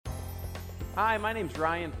Hi, my name's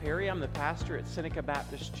Ryan Perry. I'm the pastor at Seneca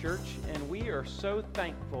Baptist Church, and we are so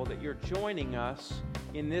thankful that you're joining us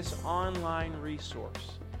in this online resource.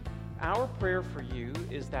 Our prayer for you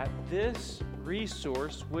is that this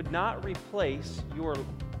resource would not replace your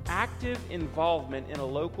active involvement in a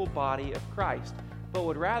local body of Christ, but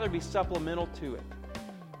would rather be supplemental to it.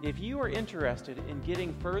 If you are interested in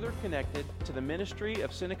getting further connected to the ministry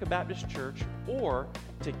of Seneca Baptist Church or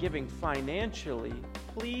to giving financially,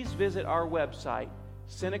 please visit our website,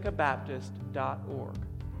 senecabaptist.org.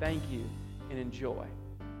 Thank you and enjoy.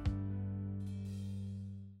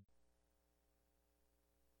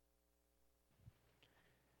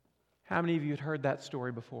 How many of you had heard that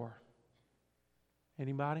story before?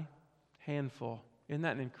 Anybody? Handful. Isn't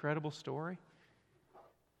that an incredible story?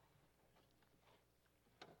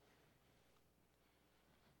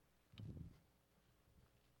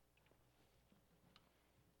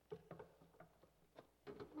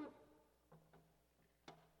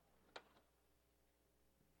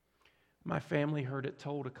 My family heard it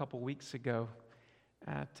told a couple weeks ago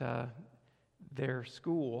at their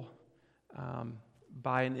school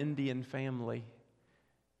by an Indian family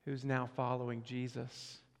who's now following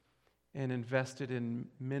Jesus and invested in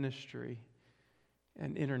ministry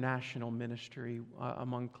and international ministry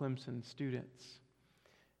among Clemson students.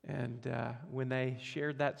 And when they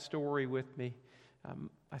shared that story with me,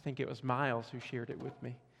 I think it was Miles who shared it with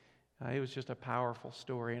me. It was just a powerful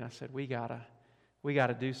story, and I said, we got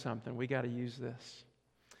to do something. We got to use this.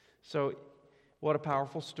 So, what a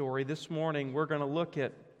powerful story. This morning, we're going to look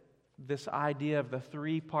at this idea of the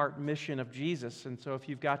three-part mission of Jesus. And so, if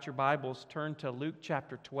you've got your Bibles, turn to Luke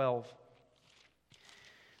chapter 12.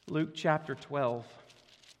 Luke chapter 12,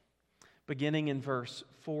 beginning in verse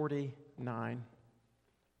 49.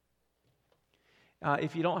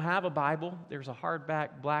 If you don't have a Bible, there's a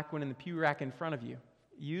hardback black one in the pew rack in front of you.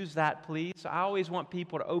 Use that, please. I always want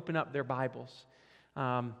people to open up their Bibles.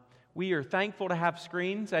 We are thankful to have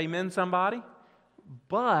screens, amen somebody,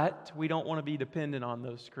 but we don't want to be dependent on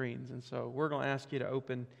those screens. And so we're going to ask you to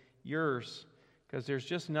open yours because there's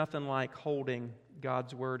just nothing like holding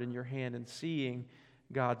God's Word in your hand and seeing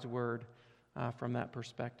God's Word from that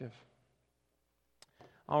perspective.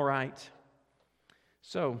 All right.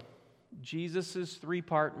 So, Jesus'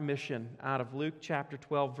 three-part mission out of Luke chapter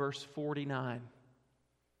 12, verse 49.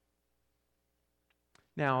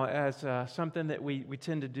 Now, as something that we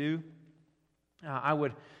tend to do, I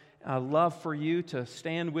would love for you to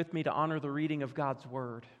stand with me to honor the reading of God's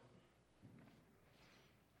Word.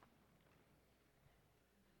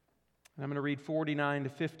 And I'm going to read 49 to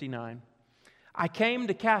 59. I came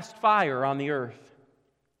to cast fire on the earth,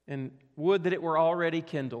 and would that it were already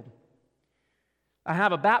kindled. I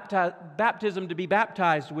have a baptism to be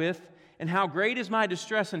baptized with, and how great is my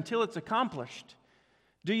distress until it's accomplished.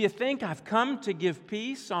 Do you think I've come to give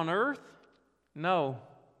peace on earth? No,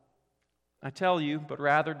 I tell you, but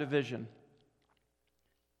rather division.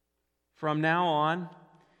 From now on,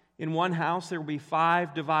 in one house there will be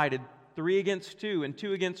 5 divided, 3 against 2, and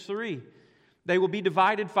 2 against 3. They will be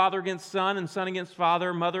divided, father against son, and son against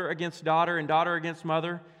father, mother against daughter, and daughter against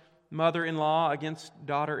mother, mother-in-law against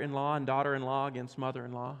daughter-in-law, and daughter-in-law against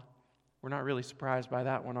mother-in-law. We're not really surprised by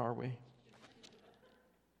that one, are we?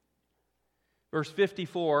 Verse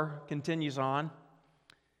 54 continues on.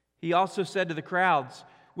 He also said to the crowds,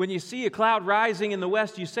 when you see a cloud rising in the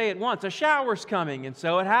west, you say at once, a shower's coming, and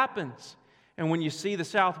so it happens. And when you see the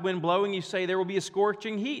south wind blowing, you say there will be a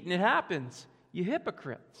scorching heat, and it happens. You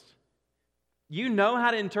hypocrites. You know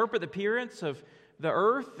how to interpret the appearance of the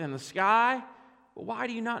earth and the sky, but why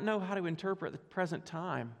do you not know how to interpret the present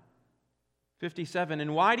time? 57,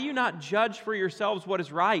 and why do you not judge for yourselves what is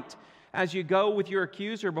right? As you go with your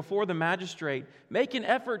accuser before the magistrate, make an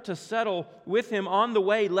effort to settle with him on the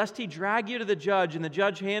way, lest he drag you to the judge, and the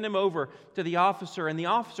judge hand him over to the officer, and the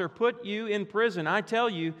officer put you in prison. I tell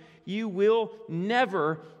you, you will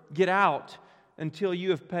never get out until you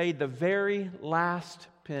have paid the very last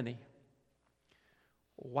penny.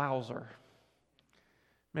 Wowzer.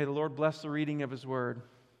 May the Lord bless the reading of His Word.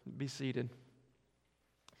 Be seated.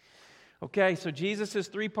 Okay, so Jesus'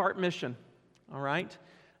 three-part mission, all right?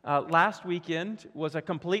 Last weekend was a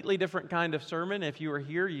completely different kind of sermon. If you were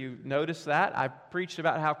here, you noticed that. I preached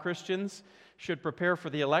about how Christians should prepare for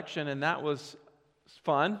the election, and that was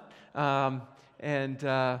fun. But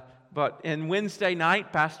Wednesday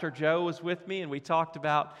night, Pastor Joe was with me, and we talked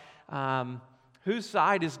about whose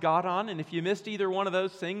side is God on. And if you missed either one of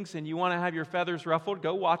those things and you want to have your feathers ruffled,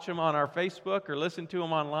 go watch them on our Facebook or listen to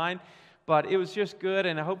them online. But it was just good,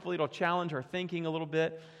 and hopefully it'll challenge our thinking a little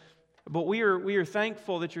bit. But we are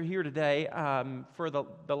thankful that you're here today. For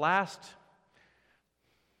the last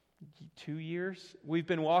 2 years. We've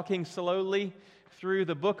been walking slowly through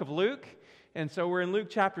the book of Luke. And so we're in Luke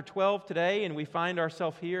chapter 12 today, and we find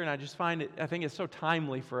ourselves here, and I think it's so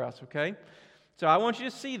timely for us, okay? So I want you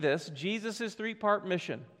to see this, Jesus' three-part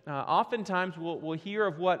mission. Oftentimes we'll hear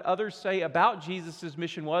of what others say about Jesus'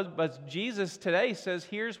 mission was, but Jesus today says,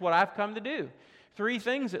 here's what I've come to do. 3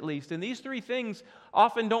 things at least, and these 3 things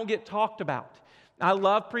often don't get talked about. I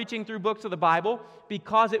love preaching through books of the Bible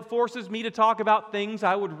because it forces me to talk about things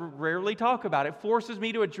I would rarely talk about. It forces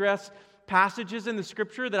me to address passages in the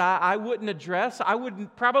Scripture that I wouldn't address. I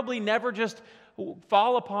would probably never just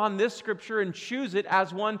fall upon this Scripture and choose it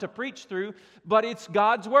as one to preach through, but it's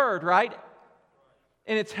God's Word, right?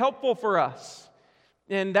 And it's helpful for us.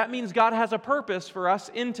 And that means God has a purpose for us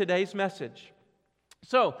in today's message.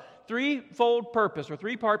 So, threefold purpose, or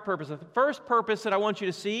three-part purpose. The first purpose that I want you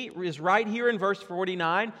to see is right here in verse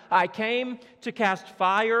 49. I came to cast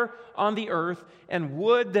fire on the earth, and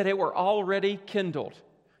would that it were already kindled.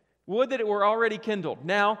 Would that it were already kindled.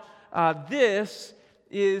 Now, this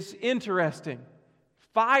is interesting.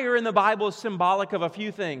 Fire in the Bible is symbolic of a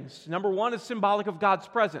few things. Number one, it's symbolic of God's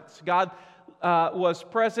presence. God was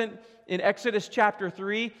present in Exodus chapter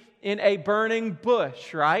 3 in a burning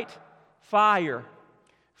bush, right? Fire.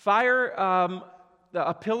 Fire,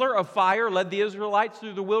 a pillar of fire led the Israelites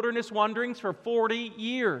through the wilderness wanderings for 40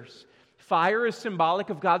 years. Fire is symbolic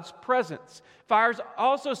of God's presence. Fire is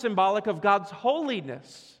also symbolic of God's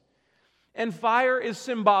holiness. And fire is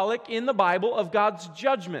symbolic in the Bible of God's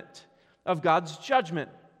judgment.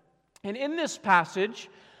 And in this passage,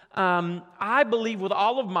 I believe with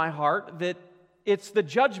all of my heart that it's the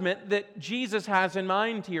judgment that Jesus has in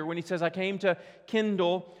mind here when he says, I came to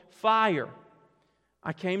kindle fire.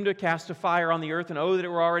 I came to cast a fire on the earth, and oh, that it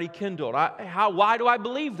were already kindled. Why do I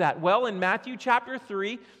believe that? Well, in Matthew chapter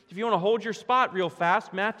 3, if you want to hold your spot real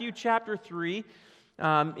fast, Matthew chapter 3,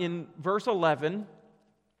 in verse 11,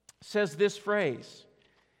 says this phrase.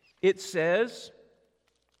 It says,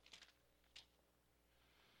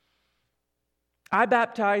 I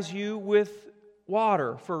baptize you with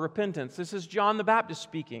water for repentance. This is John the Baptist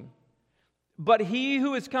speaking. But he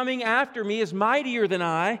who is coming after me is mightier than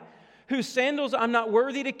I, whose sandals I'm not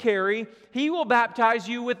worthy to carry. He will baptize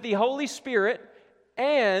you with the Holy Spirit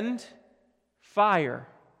and fire.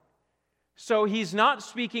 So he's not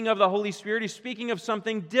speaking of the Holy Spirit, he's speaking of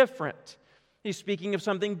something different. He's speaking of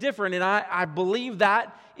something different, and I believe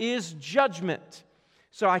that is judgment.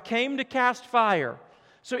 So I came to cast fire.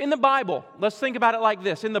 So in the Bible, let's think about it like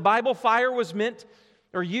this. In the Bible, fire was meant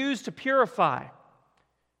or used to purify.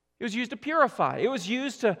 It was used to purify. It was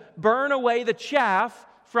used to burn away the chaff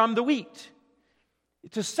from the wheat,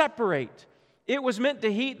 to separate. It was meant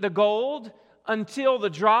to heat the gold until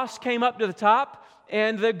the dross came up to the top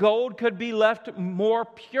and the gold could be left more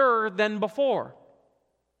pure than before.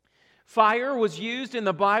 Fire was used in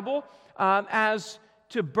the Bible as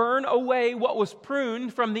to burn away what was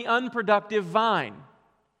pruned from the unproductive vine.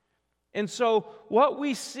 And so what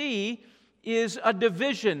we see is a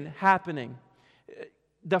division happening.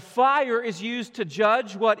 The fire is used to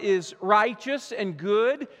judge what is righteous and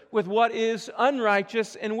good with what is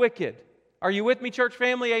unrighteous and wicked. Are you with me, church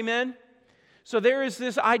family? Amen? So there is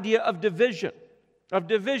this idea of division.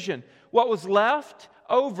 What was left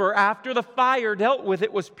over after the fire dealt with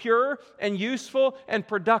it was pure and useful and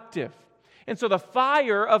productive. And so the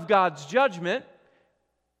fire of God's judgment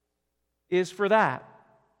is for that.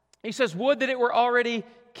 He says, would that it were already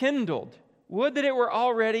kindled. Would that it were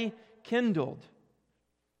already kindled.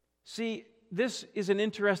 See, this is an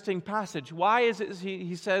interesting passage. Why is it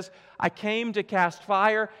he says, I came to cast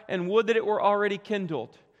fire, and would that it were already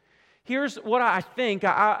kindled? Here's what I think.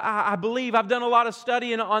 I believe I've done a lot of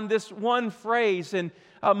studying on this one phrase, and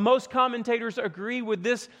most commentators agree with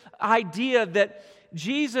this idea that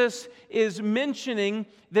Jesus is mentioning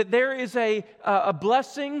that there is a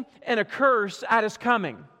blessing and a curse at His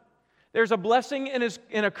coming. There's a blessing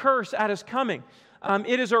and a curse at His coming.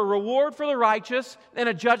 It is a reward for the righteous and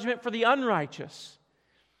a judgment for the unrighteous.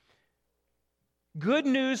 Good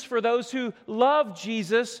news for those who love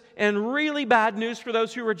Jesus and really bad news for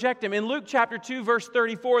those who reject Him. In Luke chapter 2, verse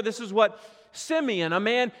 34, this is what Simeon, a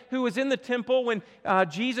man who was in the temple when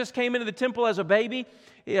Jesus came into the temple as a baby,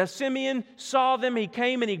 Simeon saw them. He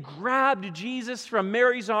came and he grabbed Jesus from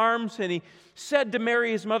Mary's arms and he said to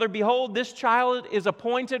Mary, his mother, behold, this child is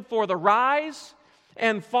appointed for the rise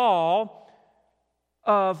and fall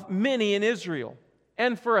of many in Israel,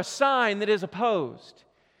 and for a sign that is opposed.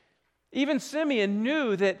 Even Simeon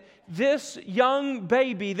knew that this young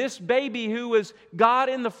baby, this baby who was God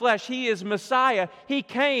in the flesh, He is Messiah. He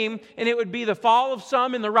came and it would be the fall of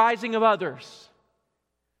some and the rising of others.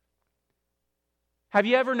 Have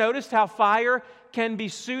you ever noticed how fire can be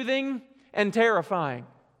soothing and terrifying?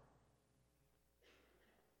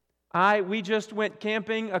 We just went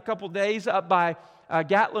camping a couple days up by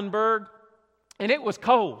Gatlinburg, and it was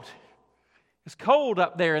cold. It's cold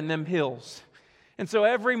up there in them hills. And so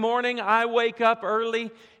every morning I wake up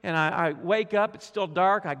early, and I wake up, it's still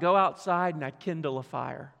dark, I go outside and I kindle a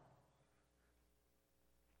fire.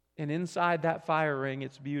 And inside that fire ring,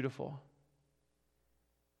 it's beautiful.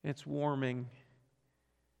 It's warming.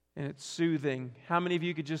 And it's soothing. How many of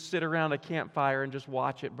you could just sit around a campfire and just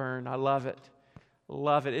watch it burn? I love it.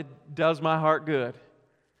 Love it. It does my heart good.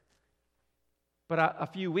 But a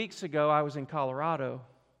few weeks ago, I was in Colorado.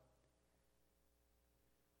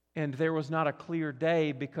 And there was not a clear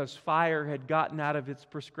day because fire had gotten out of its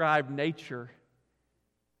prescribed nature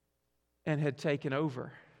and had taken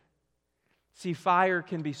over. See, fire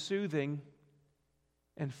can be soothing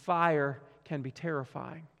and fire can be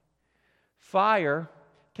terrifying. Fire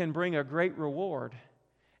can bring a great reward,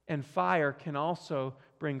 and fire can also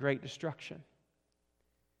bring great destruction.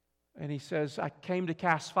 And he says, I came to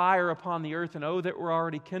cast fire upon the earth, and oh, that we're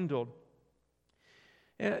already kindled.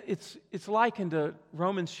 It's likened to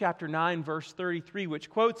Romans chapter 9, verse 33, which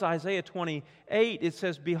quotes Isaiah 28. It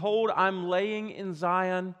says, behold, I'm laying in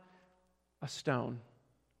Zion a stone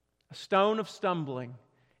of stumbling,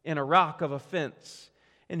 and a rock of offense.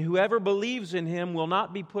 And whoever believes in him will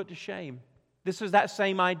not be put to shame. This is that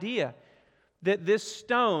same idea, that this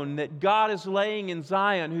stone that God is laying in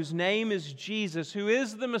Zion, whose name is Jesus, who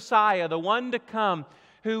is the Messiah, the one to come,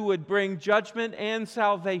 who would bring judgment and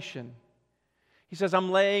salvation. He says,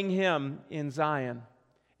 I'm laying him in Zion.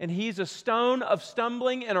 And he's a stone of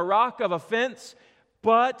stumbling and a rock of offense,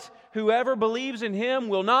 but whoever believes in him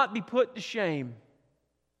will not be put to shame.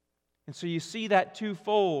 And so you see that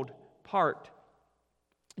twofold part.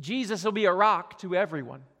 Jesus will be a rock to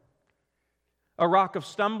everyone. A rock of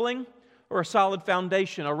stumbling or a solid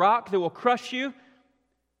foundation. A rock that will crush you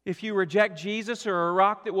if you reject Jesus, or a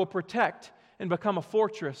rock that will protect and become a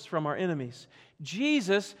fortress from our enemies.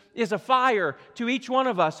 Jesus is a fire to each one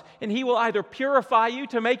of us, and He will either purify you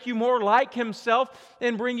to make you more like Himself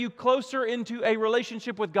and bring you closer into a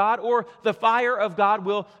relationship with God, or the fire of God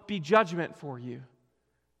will be judgment for you.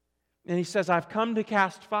 And He says, I've come to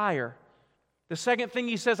cast fire. The second thing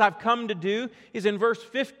He says I've come to do is in verse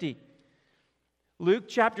 50. Luke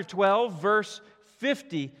chapter 12, verse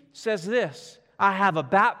 50 says this, I have a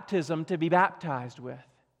baptism to be baptized with.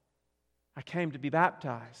 I came to be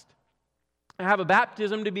baptized. I have a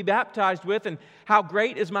baptism to be baptized with, and how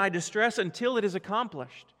great is my distress until it is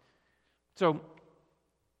accomplished. So,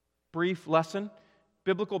 brief lesson.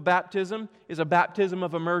 Biblical baptism is a baptism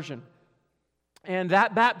of immersion. And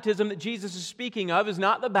that baptism that Jesus is speaking of is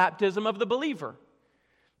not the baptism of the believer.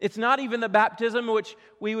 It's not even the baptism which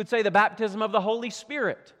we would say the baptism of the Holy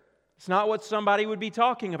Spirit. It's not what somebody would be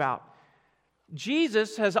talking about.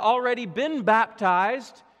 Jesus has already been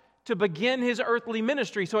baptized to begin His earthly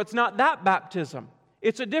ministry, so it's not that baptism.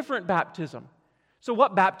 It's a different baptism. So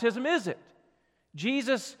what baptism is it?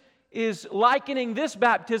 Jesus is likening this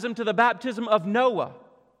baptism to the baptism of Noah.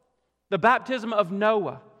 The baptism of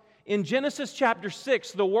Noah. In Genesis chapter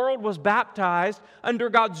 6, the world was baptized under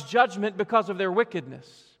God's judgment because of their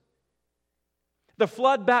wickedness. The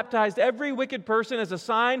flood baptized every wicked person as a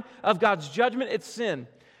sign of God's judgment at sin.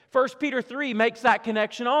 1 Peter 3 makes that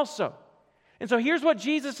connection also. And so here's what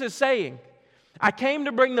Jesus is saying. I came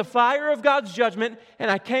to bring the fire of God's judgment,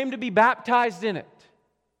 and I came to be baptized in it.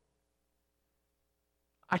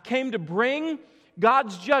 I came to bring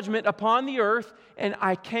God's judgment upon the earth, and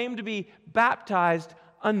I came to be baptized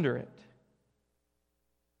under it.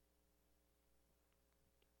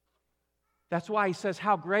 That's why He says,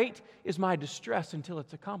 how great is my distress until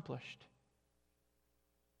it's accomplished.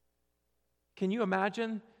 Can you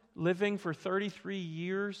imagine living for 33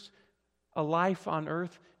 years, a life on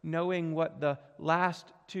earth, knowing what the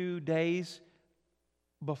last 2 days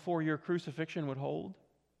before your crucifixion would hold?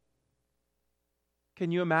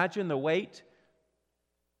 Can you imagine the weight?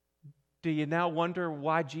 Do you now wonder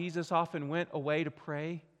why Jesus often went away to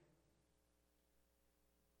pray?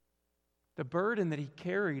 The burden that He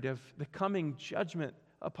carried of the coming judgment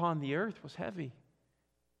upon the earth was heavy.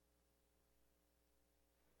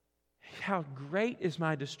 How great is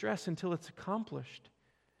my distress until it's accomplished.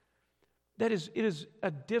 It is a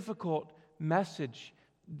difficult message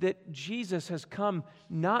that Jesus has come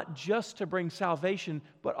not just to bring salvation,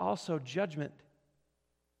 but also judgment.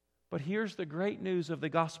 But here's the great news of the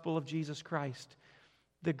gospel of Jesus Christ.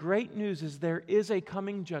 The great news is there is a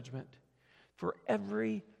coming judgment for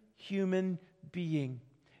every human being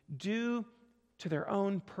due to their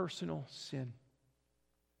own personal sin.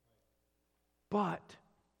 But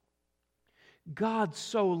God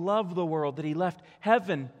so loved the world that He left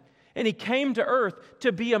heaven and He came to earth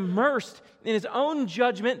to be immersed in His own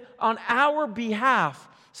judgment on our behalf.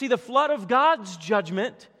 See, the flood of God's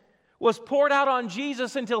judgment was poured out on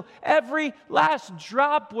Jesus until every last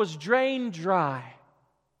drop was drained dry.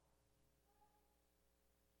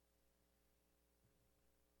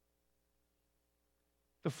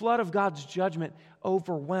 The flood of God's judgment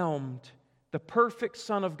overwhelmed the perfect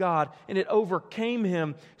Son of God, and it overcame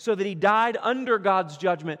Him so that He died under God's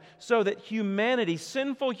judgment, so that humanity,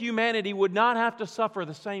 sinful humanity, would not have to suffer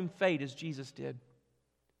the same fate as Jesus did.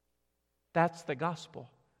 That's the gospel.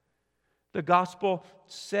 The gospel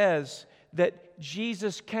says that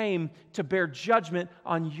Jesus came to bear judgment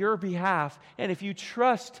on your behalf, and if you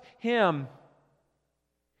trust Him,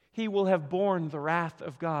 He will have borne the wrath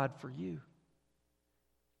of God for you.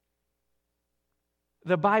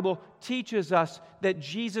 The Bible teaches us that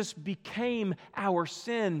Jesus became our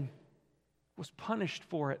sin, was punished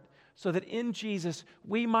for it, so that in Jesus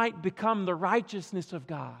we might become the righteousness of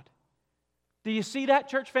God. Do you see that,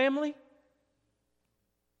 church family?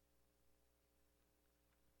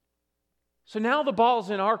 So now the ball's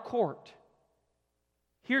in our court.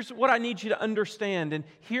 Here's what I need you to understand, and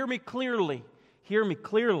hear me clearly. Hear me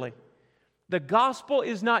clearly. The gospel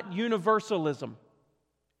is not universalism.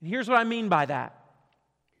 And here's what I mean by that.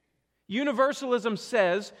 Universalism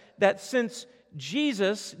says that since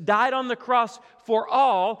Jesus died on the cross for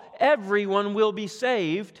all, everyone will be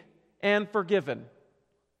saved and forgiven.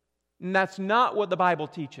 And that's not what the Bible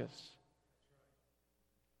teaches.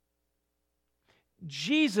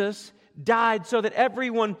 Jesus died so that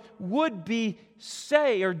everyone would be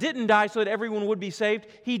saved, or didn't die so that everyone would be saved.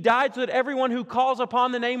 He died so that everyone who calls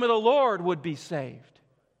upon the name of the Lord would be saved.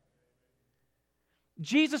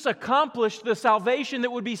 Jesus accomplished the salvation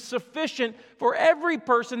that would be sufficient for every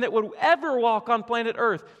person that would ever walk on planet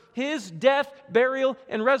Earth. His death, burial,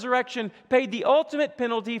 and resurrection paid the ultimate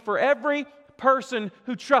penalty for every person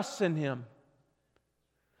who trusts in Him.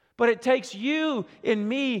 But it takes you and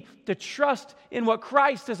me to trust in what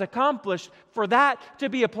Christ has accomplished for that to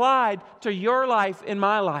be applied to your life and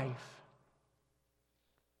my life.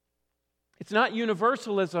 It's not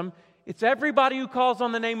universalism. It's everybody who calls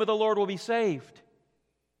on the name of the Lord will be saved.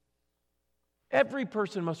 Every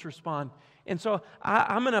person must respond. And so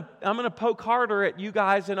I'm gonna poke harder at you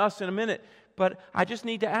guys and us in a minute, but I just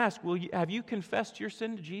need to ask, have you confessed your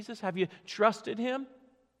sin to Jesus? Have you trusted Him?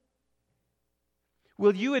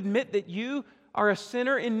 Will you admit that you are a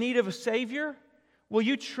sinner in need of a Savior? Will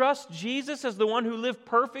you trust Jesus as the one who lived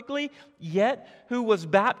perfectly, yet who was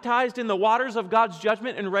baptized in the waters of God's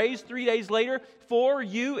judgment and raised 3 days later for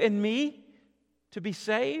you and me to be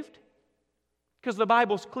saved? Because the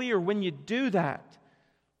Bible's clear, when you do that,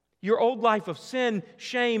 your old life of sin,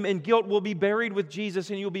 shame, and guilt will be buried with Jesus,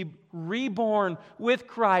 and you'll be reborn with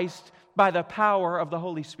Christ by the power of the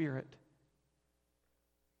Holy Spirit.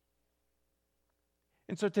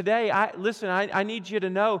 And so today, I need you to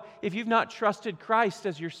know, if you've not trusted Christ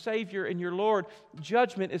as your Savior and your Lord,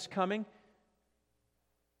 judgment is coming.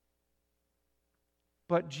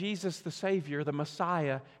 But Jesus, the Savior, the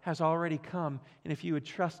Messiah, has already come. And if you would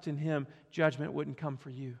trust in Him, judgment wouldn't come for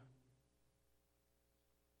you.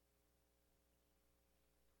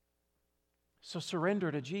 So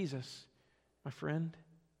surrender to Jesus, my friend.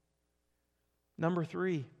 Number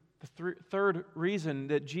 3, the third reason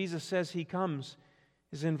that Jesus says He comes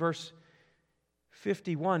is in verse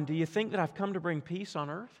 51. Do you think that I've come to bring peace on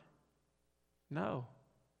earth? No.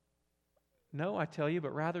 No, I tell you,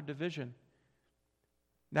 but rather division.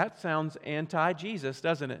 That sounds anti-Jesus,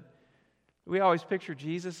 doesn't it? We always picture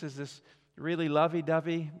Jesus as this really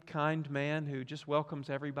lovey-dovey, kind man who just welcomes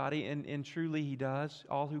everybody, and truly He does.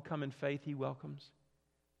 All who come in faith He welcomes.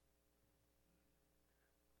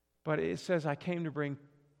 But it says, I came to bring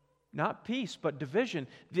not peace, but division.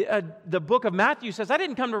 The book of Matthew says, I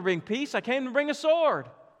didn't come to bring peace, I came to bring a sword.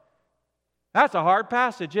 That's a hard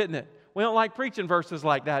passage, isn't it? We don't like preaching verses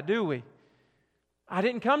like that, do we? I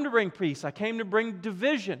didn't come to bring peace. I came to bring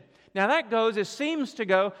division. Now it seems to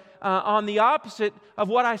go on the opposite of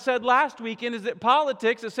what I said last weekend, is that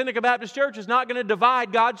politics at Seneca Baptist Church is not going to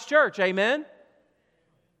divide God's church. Amen?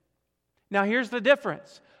 Now here's the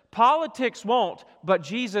difference. Politics won't, but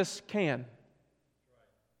Jesus can.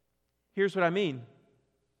 Here's what I mean.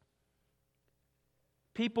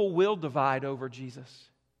 People will divide over Jesus.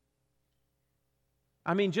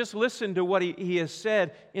 I mean, just listen to what he has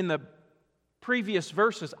said in the previous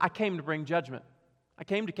verses. I came to bring judgment. I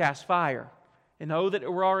came to cast fire and know that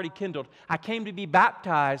it were already kindled. I came to be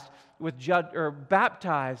baptized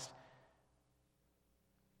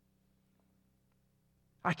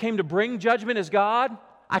I came to bring judgment as God.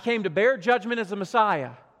 I came to bear judgment as the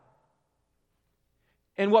Messiah.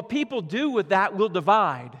 And what people do with that will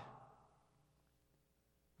divide.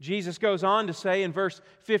 Jesus goes on to say in verse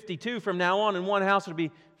 52, from now on in one house will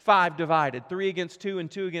be 5 divided, 3 against 2 and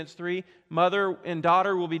 2 against 3. Mother and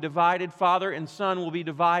daughter will be divided. Father and son will be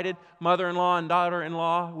divided. Mother-in-law and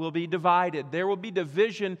daughter-in-law will be divided. There will be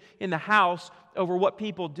division in the house over what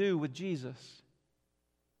people do with Jesus.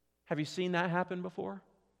 Have you seen that happen before?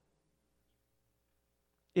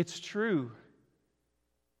 It's true.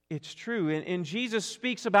 It's true. And Jesus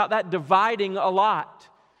speaks about that dividing a lot.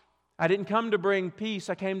 I didn't come to bring peace,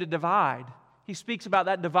 I came to divide. He speaks about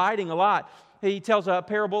that dividing a lot. He tells a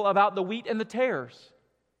parable about the wheat and the tares.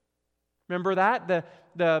 Remember that?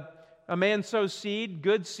 A man sows seed,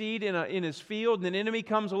 good seed in his field, and an enemy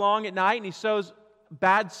comes along at night and he sows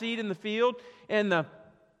bad seed in the field. And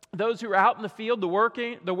those who are out in the field, the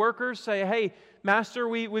workers say, hey, Master,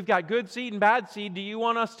 we've got good seed and bad seed. Do you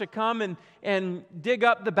want us to come and dig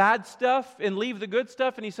up the bad stuff and leave the good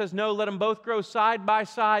stuff? And he says, no, let them both grow side by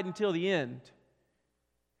side until the end.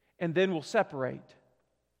 And then we'll separate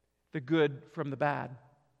the good from the bad.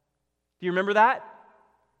 Do you remember that?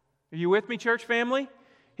 Are you with me, church family?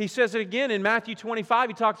 He says it again in Matthew 25.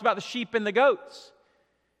 He talks about the sheep and the goats.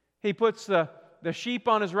 He puts the sheep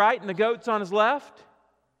on his right and the goats on his left.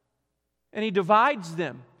 And he divides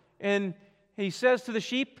them. And he says to the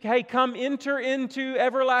sheep, hey, come enter into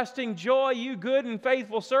everlasting joy, you good and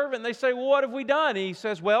faithful servant. And they say, well, what have we done? And he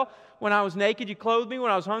says, well, when I was naked, you clothed me.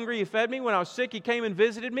 When I was hungry, you fed me. When I was sick, you came and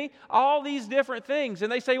visited me. All these different things.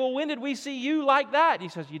 And they say, well, when did we see you like that? And he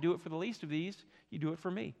says, you do it for the least of these. You do it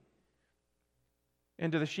for me.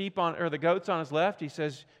 And to the sheep or the goats on his left, he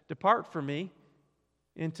says, depart from me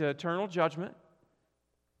into eternal judgment.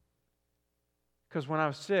 Because when I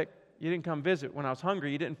was sick, you didn't come visit. When I was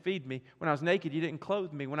hungry, you didn't feed me. When I was naked, you didn't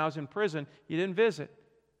clothe me. When I was in prison, you didn't visit.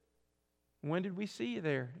 When did we see you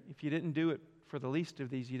there? If you didn't do it for the least of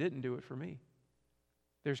these, you didn't do it for me.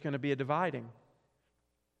 There's going to be a dividing.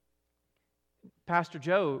 Pastor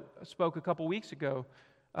Joe spoke a couple weeks ago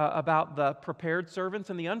about the prepared servants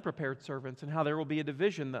and the unprepared servants and how there will be a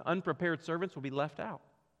division. The unprepared servants will be left out.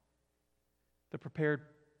 The prepared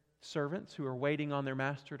servants who are waiting on their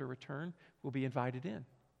master to return will be invited in.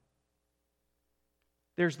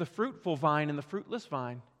 There's the fruitful vine and the fruitless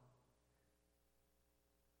vine.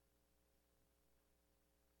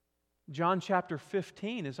 John chapter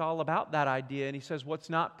 15 is all about that idea, and he says what's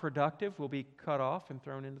not productive will be cut off and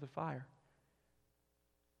thrown into the fire,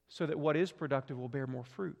 so that what is productive will bear more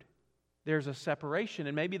fruit. There's a separation,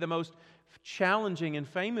 and maybe the most challenging and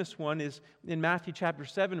famous one is in Matthew chapter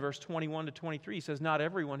 7, verse 21 to 23. He says, not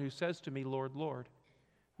everyone who says to me, Lord, Lord,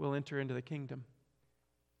 will enter into the kingdom,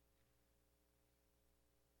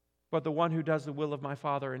 but the one who does the will of my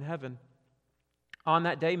Father in heaven. On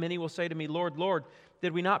that day, many will say to me, Lord, Lord,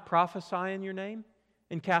 did we not prophesy in your name,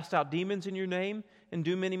 and cast out demons in your name, and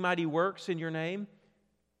do many mighty works in your name?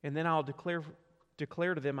 And then I'll declare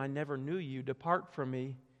to them, I never knew you. Depart from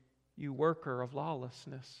me, you worker of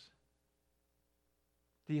lawlessness.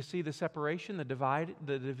 Do you see the separation, the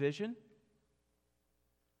division?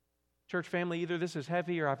 Church family, either this is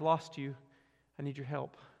heavy or I've lost you. I need your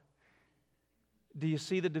help. Do you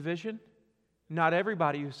see the division? Not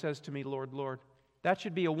everybody who says to me, Lord, Lord. That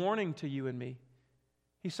should be a warning to you and me.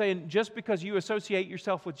 He's saying just because you associate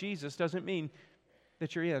yourself with Jesus doesn't mean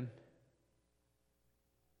that you're in.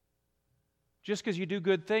 Just because you do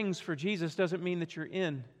good things for Jesus doesn't mean that you're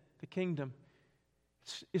in the kingdom.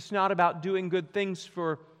 It's not about doing good things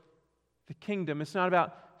for the kingdom. It's not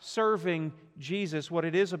about serving Jesus. What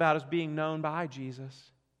it is about is being known by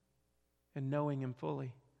Jesus and knowing Him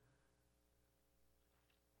fully.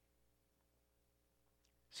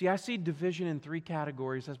 See, I see division in 3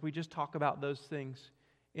 categories as we just talk about those things.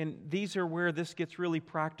 And these are where this gets really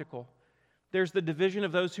practical. There's the division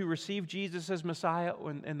of those who receive Jesus as Messiah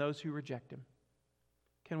and those who reject Him.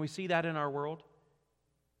 Can we see that in our world?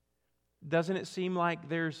 Doesn't it seem like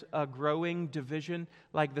there's a growing division,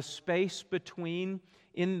 like the space between,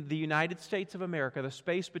 in the United States of America, the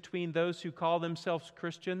space between those who call themselves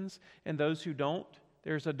Christians and those who don't?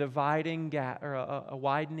 There's a dividing gap, or a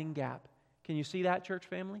widening gap. Can you see that, church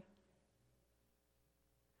family?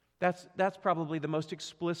 That's probably the most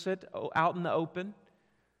explicit, out in the open.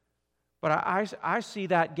 But I see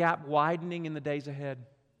that gap widening in the days ahead.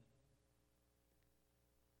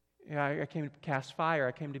 I came to cast fire.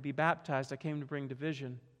 I came to be baptized. I came to bring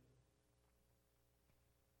division.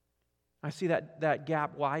 I see that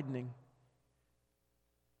gap widening.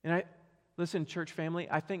 And listen, church family,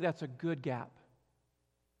 I think that's a good gap.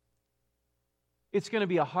 It's going to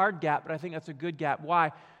be a hard gap, but I think that's a good gap.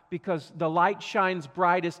 Why? Because the light shines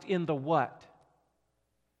brightest in the what?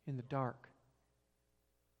 In the dark.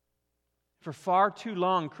 For far too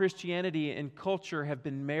long, Christianity and culture have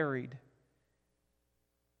been married.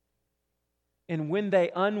 And when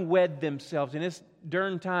they unwed themselves, and it's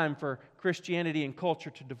during time for Christianity and culture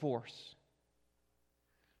to divorce.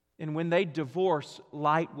 And when they divorce,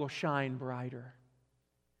 light will shine brighter.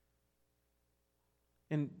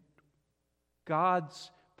 And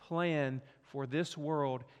God's plan for this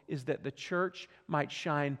world is that the church might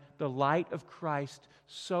shine the light of Christ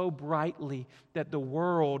so brightly that the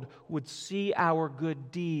world would see our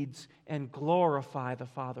good deeds and glorify the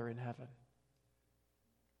Father in heaven.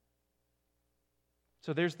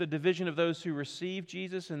 So there's the division of those who receive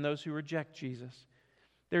Jesus and those who reject Jesus.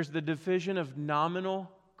 There's the division of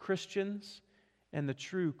nominal Christians and the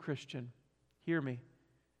true Christian. Hear me.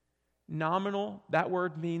 Nominal, that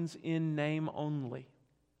word means in name only.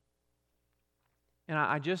 And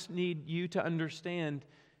I just need you to understand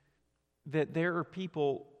that there are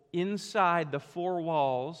people inside the four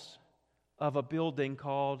walls of a building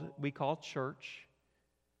we call church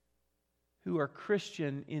who are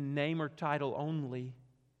Christian in name or title only,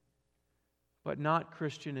 but not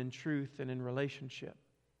Christian in truth and in relationship.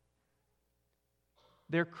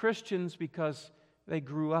 They're Christians because they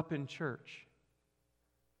grew up in church.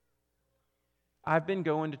 I've been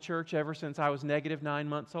going to church ever since I was -9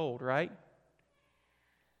 months old, right?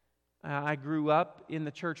 I grew up in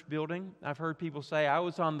the church building. I've heard people say I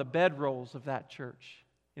was on the bedrolls of that church.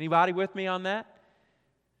 Anybody with me on that?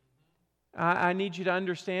 I need you to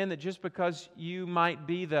understand that just because you might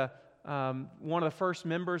be one of the first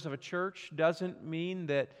members of a church doesn't mean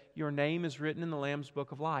that your name is written in the Lamb's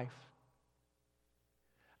Book of Life.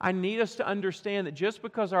 I need us to understand that just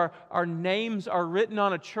because our names are written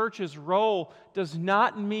on a church's roll does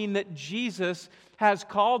not mean that Jesus has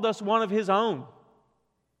called us one of His own.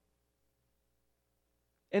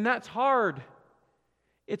 And that's hard.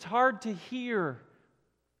 It's hard to hear.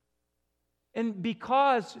 And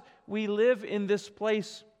because we live in this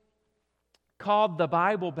place called the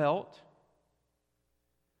Bible Belt,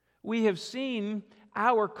 we have seen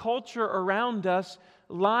our culture around us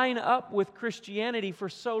line up with Christianity for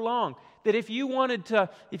so long that if you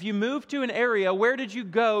moved to an area, where did you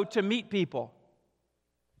go to meet people?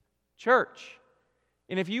 Church.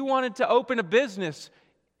 And if you wanted to open a business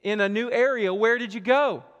in a new area, where did you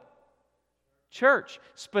go? Church.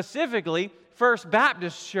 Specifically, First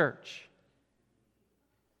Baptist Church.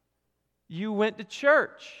 You went to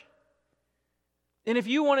church. And if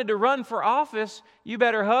you wanted to run for office, you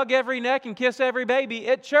better hug every neck and kiss every baby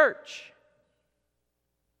at church.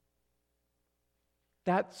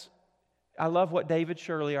 I love what David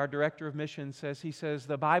Shirley, our director of missions, says. He says,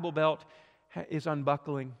 the Bible Belt is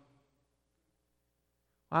unbuckling.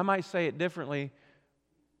 I might say it differently.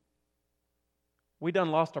 We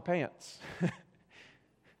done lost our pants.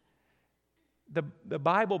 The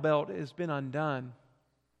Bible Belt has been undone.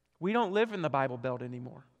 We don't live in the Bible Belt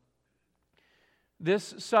anymore.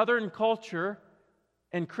 This Southern culture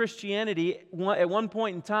and Christianity at one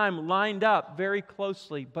point in time lined up very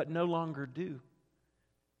closely, but no longer do.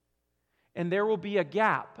 And there will be a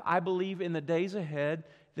gap, I believe, in the days ahead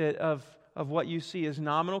of what you see as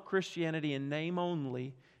nominal Christianity in name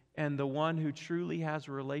only and the one who truly has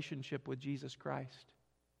a relationship with Jesus Christ.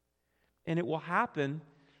 And it will happen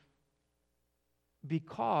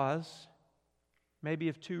because maybe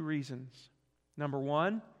of two reasons. Number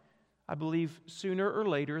one, I believe sooner or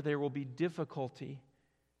later there will be difficulty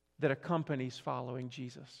that accompanies following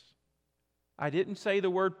Jesus. I didn't say the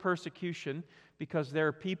word persecution because there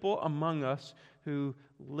are people among us who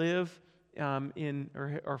live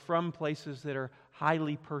or from places that are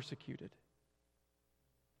highly persecuted.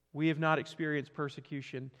 We have not experienced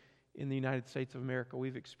persecution in the United States of America.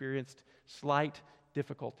 We've experienced slight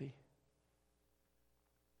difficulty.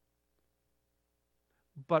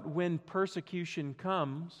 But when persecution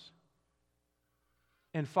comes,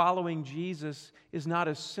 and following Jesus is not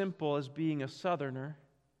as simple as being a Southerner,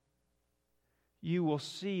 you will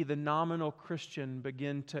see the nominal Christian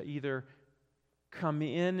begin to either come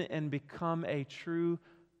in and become a true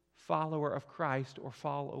follower of Christ or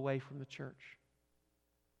fall away from the church.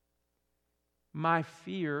 My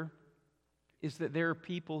fear is that there are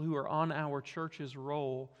people who are on our church's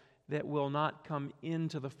roll that will not come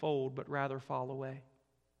into the fold but rather fall away.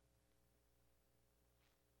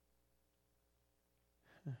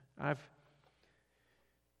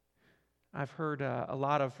 I've heard a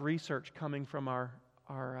lot of research coming from our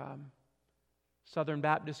Southern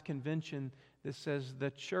Baptist Convention that says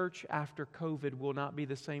the church after COVID will not be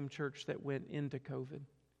the same church that went into COVID.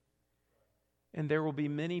 And there will be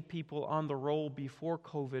many people on the roll before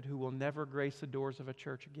COVID who will never grace the doors of a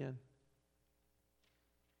church again.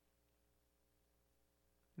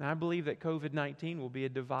 And I believe that COVID-19 will be a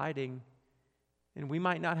dividing, and we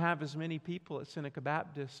might not have as many people at Seneca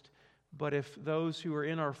Baptist, but if those who are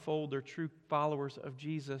in our fold are true followers of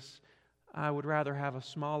Jesus, I would rather have a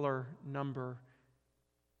smaller number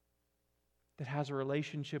that has a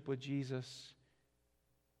relationship with Jesus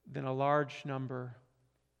than a large number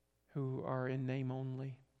who are in name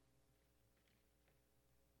only.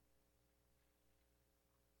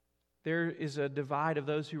 There is a divide of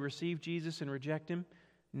those who receive Jesus and reject Him,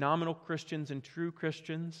 nominal Christians and true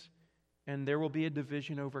Christians, and there will be a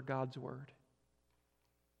division over God's Word.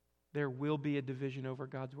 There will be a division over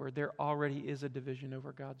God's Word. There already is a division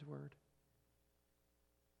over God's Word.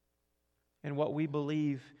 And what we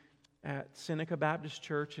believe at Seneca Baptist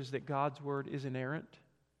Church is that God's Word is inerrant.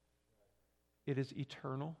 It is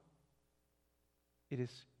eternal. It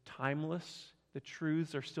is timeless. The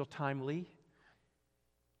truths are still timely.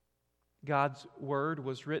 God's Word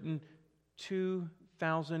was written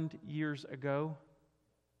 2,000 years ago,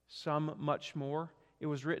 some much more. It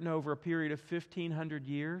was written over a period of 1,500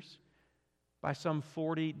 years by some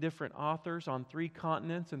 40 different authors on 3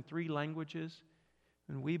 continents and 3 languages.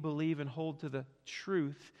 And we believe and hold to the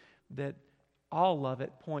truth that all of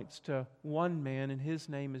it points to one man, and His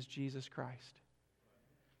name is Jesus Christ.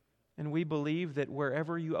 And we believe that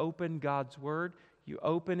wherever you open God's Word, you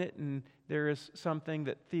open it and there is something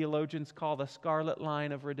that theologians call the scarlet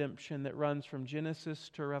line of redemption that runs from Genesis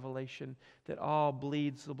to Revelation, that all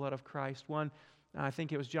bleeds the blood of Christ. One, I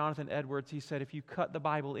think it was Jonathan Edwards, he said, if you cut the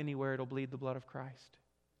Bible anywhere, it'll bleed the blood of Christ.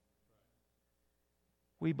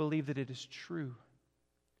 We believe that it is true.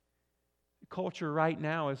 Culture right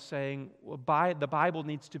now is saying, well, the Bible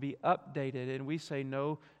needs to be updated, and we say,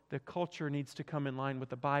 no, the culture needs to come in line with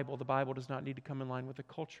the Bible. The Bible does not need to come in line with the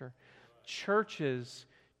culture. Churches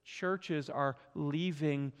are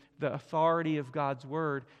leaving the authority of God's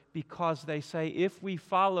Word because they say, if we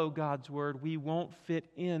follow God's Word, we won't fit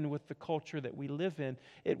in with the culture that we live in.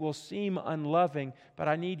 It will seem unloving, but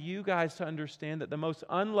I need you guys to understand that the most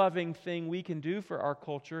unloving thing we can do for our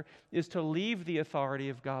culture is to leave the authority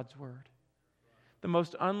of God's Word. The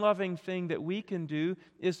most unloving thing that we can do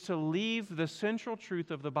is to leave the central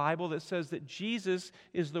truth of the Bible that says that Jesus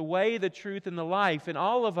is the way, the truth, and the life, and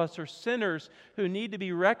all of us are sinners who need to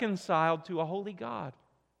be reconciled to a holy God.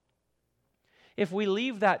 If we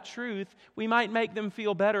leave that truth, we might make them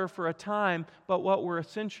feel better for a time, but what we're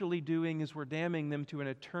essentially doing is we're damning them to an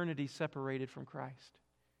eternity separated from Christ.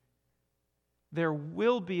 There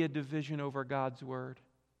will be a division over God's Word,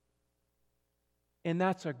 and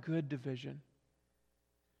that's a good division.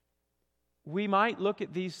 We might look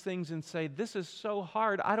at these things and say, this is so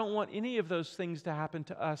hard. I don't want any of those things to happen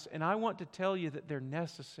to us. And I want to tell you that they're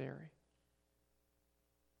necessary.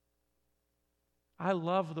 I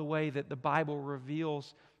love the way that the Bible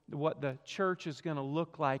reveals what the church is going to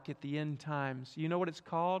look like at the end times. You know what it's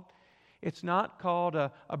called? It's not called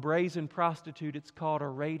a brazen prostitute. It's called a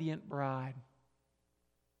radiant bride.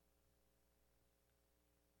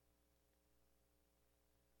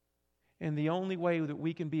 And the only way that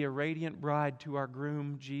we can be a radiant bride to our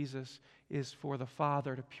groom, Jesus, is for the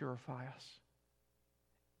Father to purify us.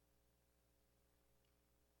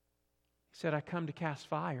 He said, I come to cast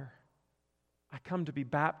fire. I come to be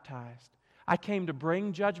baptized. I came to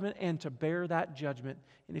bring judgment and to bear that judgment.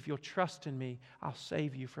 And if you'll trust in me, I'll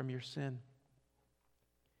save you from your sin.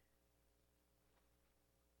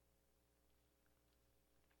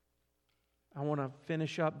 I want to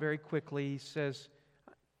finish up very quickly. He says,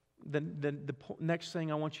 the next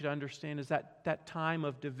thing I want you to understand is that time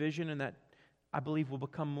of division, and that I believe will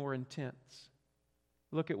become more intense.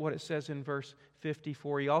 Look at what it says in verse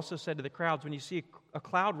 54. He also said to the crowds, when you see a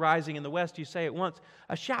cloud rising in the west, you say at once,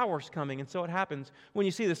 a shower's coming, and so it happens. When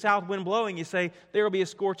you see the south wind blowing, you say, there will be a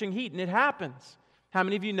scorching heat, and it happens. How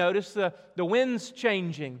many of you noticed the winds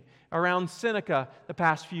changing around Seneca the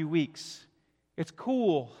past few weeks? It's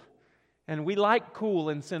cool, and we like cool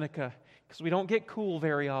in Seneca, because we don't get cool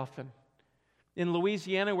very often. In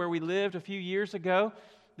Louisiana, where we lived a few years ago,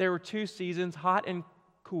 there were 2 seasons, hot and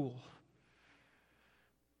cool.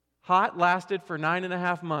 Hot lasted for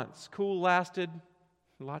 9.5 months. Cool lasted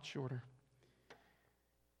a lot shorter.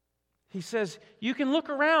 He says, you can look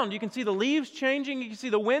around. You can see the leaves changing. You can see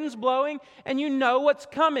the winds blowing, and you know what's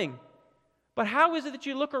coming. But how is it that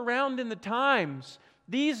you look around in the times,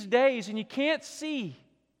 these days, and you can't see?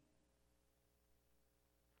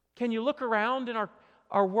 Can you look around in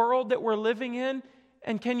our world that we're living in,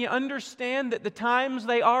 and can you understand that the times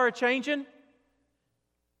they are a-changing?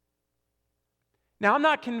 Now, I'm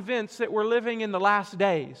not convinced that we're living in the last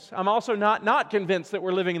days. I'm also not convinced that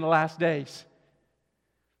we're living in the last days.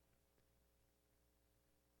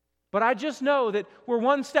 But I just know that we're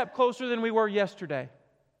one step closer than we were yesterday.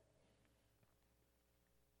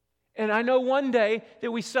 And I know one day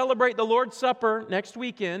that we celebrate the Lord's Supper next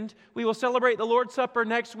weekend. We will celebrate the Lord's Supper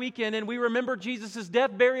next weekend, and we remember Jesus'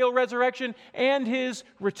 death, burial, resurrection, and His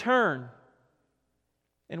return.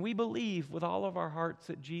 And we believe with all of our hearts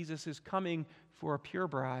that Jesus is coming for a pure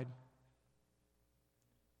bride.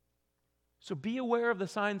 So be aware of the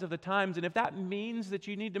signs of the times, and if that means that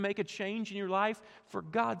you need to make a change in your life, for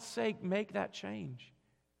God's sake, make that change.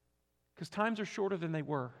 Because times are shorter than they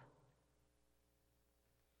were.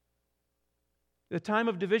 The time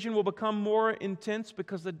of division will become more intense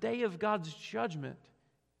because the day of God's judgment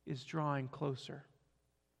is drawing closer.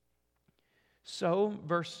 So,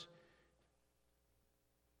 verse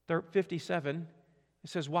 57, it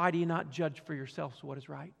says, "Why do you not judge for yourselves what is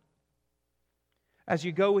right? As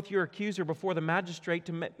you go with your accuser before the magistrate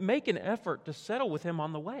to make an effort to settle with him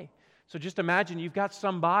on the way." So just imagine you've got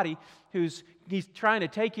somebody he's trying to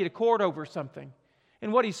take you to court over something.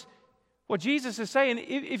 And what Jesus is saying,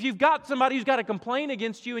 if you've got somebody who's got a complaint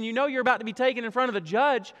against you and you know you're about to be taken in front of the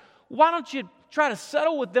judge, why don't you try to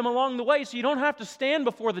settle with them along the way so you don't have to stand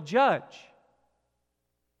before the judge?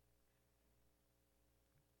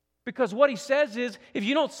 Because what he says is, if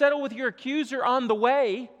you don't settle with your accuser on the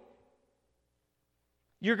way,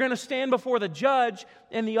 you're going to stand before the judge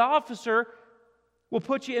and the officer will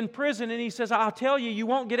put you in prison. And he says, I'll tell you, you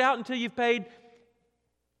won't get out until you've paid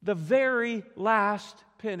the very last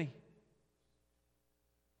penny.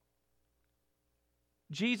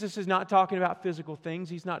 Jesus is not talking about physical things.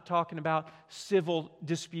 He's not talking about civil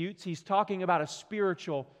disputes. He's talking about a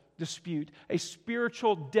spiritual dispute, a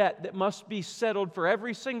spiritual debt that must be settled for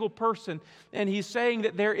every single person. And he's saying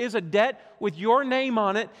that there is a debt with your name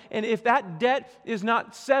on it, and if that debt is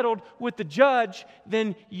not settled with the judge,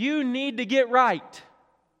 then you need to get right.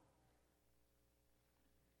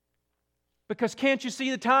 Because can't you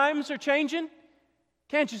see the times are changing?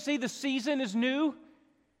 Can't you see the season is new?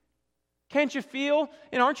 Can't you feel,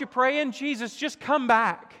 and aren't you praying, Jesus, just come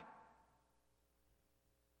back?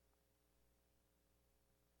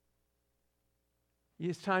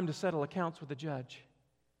 It's time to settle accounts with the judge.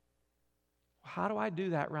 How do I do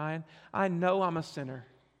that, Ryan? I know I'm a sinner.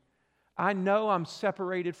 I know I'm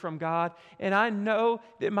separated from God, and I know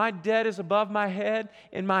that my debt is above my head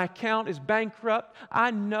and my account is bankrupt. I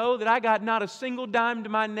know that I got not a single dime to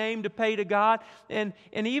my name to pay to God, and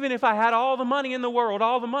even if I had all the money in the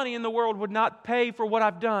world would not pay for what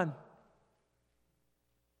I've done.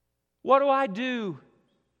 What do I do?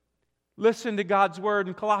 Listen to God's word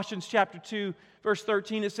in Colossians chapter 2, verse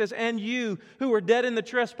 13. It says, "And you who were dead in the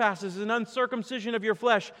trespasses and uncircumcision of your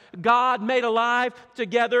flesh, God made alive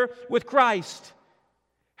together with Christ,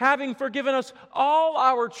 having forgiven us all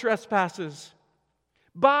our trespasses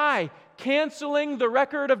by canceling the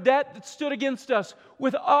record of debt that stood against us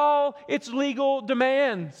with all its legal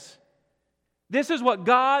demands." This is what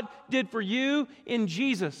God did for you in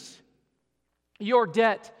Jesus. Your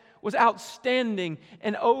debt was outstanding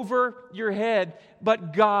and over your head,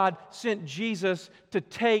 but God sent Jesus to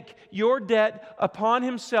take your debt upon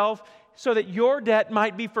Himself so that your debt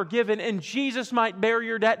might be forgiven and Jesus might bear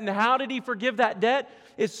your debt. And how did He forgive that debt?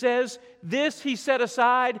 It says, this He set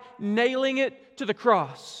aside, nailing it to the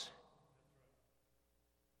cross.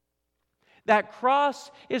 That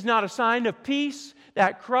cross is not a sign of peace.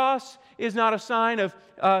 That cross is not a sign of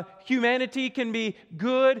humanity can be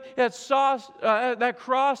good. That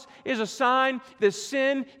cross is a sign that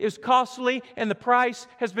sin is costly and the price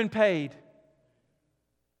has been paid.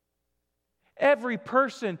 Every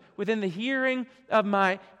person within the hearing of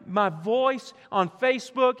my voice on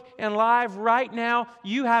Facebook and live right now,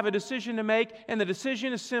 you have a decision to make, and the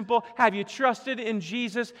decision is simple. Have you trusted in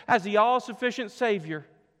Jesus as the all-sufficient Savior?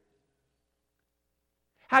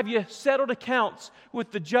 Have you settled accounts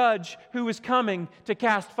with the judge who is coming to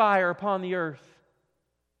cast fire upon the earth?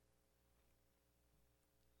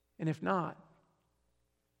 And if not,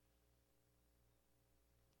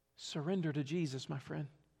 surrender to Jesus, my friend.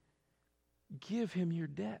 Give Him your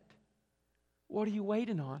debt. What are you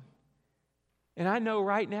waiting on? And I know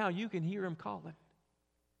right now you can hear Him calling.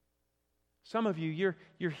 Some of you,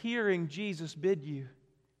 you're hearing Jesus bid you,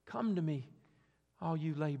 "Come to me, all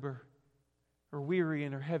you labor or weary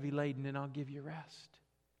and are heavy laden, and I'll give you rest.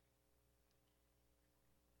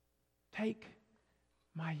 Take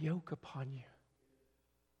my yoke upon you.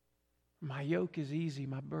 My yoke is easy,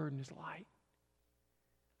 my burden is light."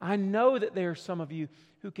 I know that there are some of you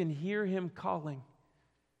who can hear Him calling.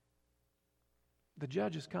 The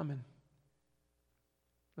judge is coming.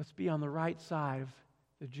 Let's be on the right side of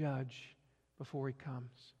the judge before he comes.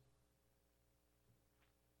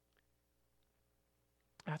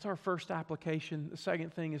 That's our first application. The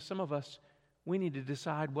second thing is some of us, we need to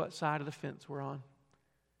decide what side of the fence we're on.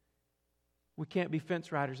 We can't be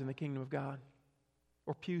fence riders in the kingdom of God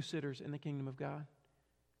or pew sitters in the kingdom of God.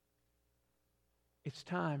 It's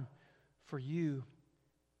time for you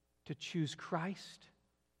to choose Christ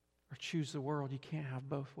or choose the world. You can't have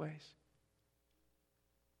both ways.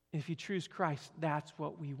 If you choose Christ, that's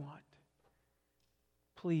what we want.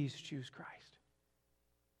 Please choose Christ.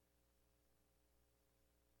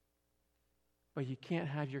 But you can't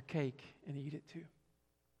have your cake and eat it too.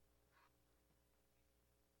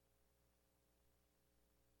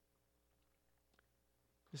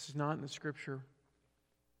 This is not in the Scripture,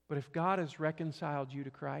 but if God has reconciled you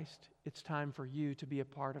to Christ, it's time for you to be a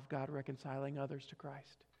part of God reconciling others to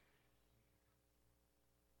Christ.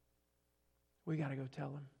 We got to go tell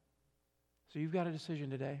Him. So you've got a decision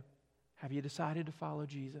today. Have you decided to follow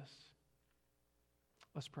Jesus?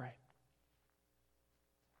 Let's pray.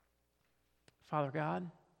 Father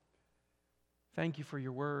God, thank you for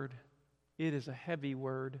your word. It is a heavy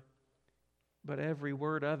word, but every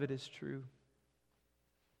word of it is true.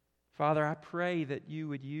 Father, I pray that you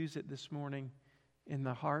would use it this morning in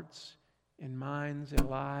the hearts and minds and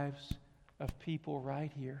lives of people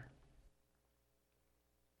right here.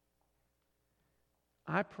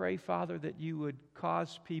 I pray, Father, that you would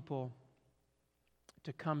cause people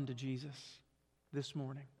to come to Jesus this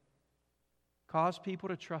morning. Cause people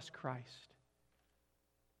to trust Christ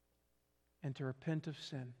and to repent of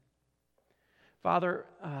sin. Father,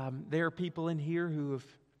 there are people in here who have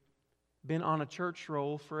been on a church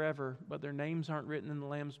roll forever, but their names aren't written in the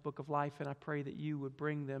Lamb's Book of Life, and I pray that you would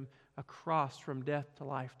bring them across from death to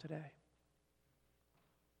life today.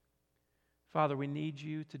 Father, we need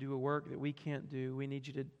you to do a work that we can't do. We need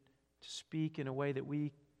you to speak in a way that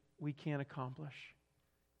we can't accomplish.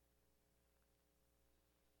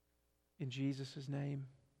 In Jesus' name.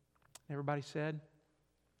 Everybody said?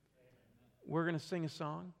 We're going to sing a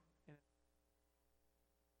song.